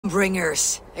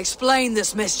Stormbringers. Explain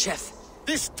this mischief.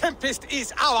 This tempest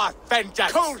is our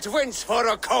vengeance! Cold winds for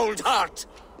a cold heart!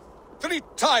 3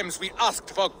 times we asked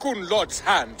for Gunnlod's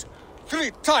hand.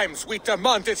 3 times we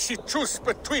demanded she choose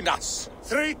between us.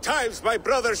 3 times my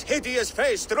brother's hideous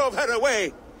face drove her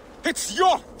away. It's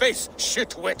your face,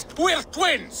 shitwit! We're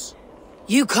twins!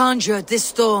 You conjured this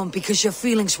storm because your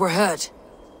feelings were hurt.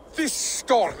 This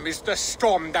storm is the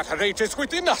storm that rages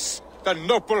within us. The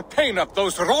noble pain of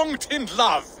those wronged in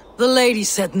love. The lady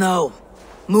said no.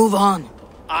 Move on.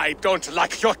 I don't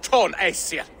like your tone,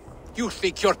 Aesir. You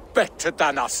think you're better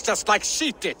than us, just like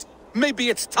she did. Maybe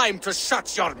it's time to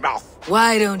shut your mouth.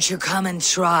 Why don't you come and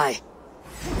try?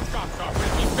 Gotta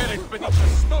will be buried beneath the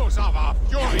snows of our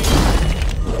fury.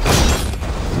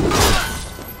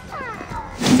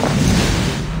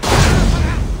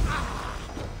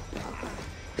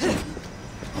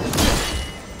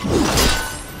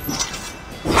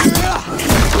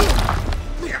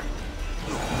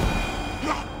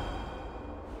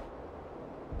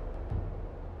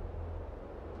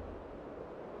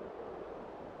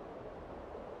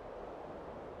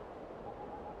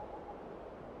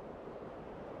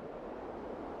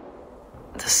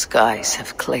 The skies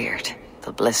have cleared.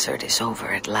 The blizzard is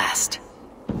over at last.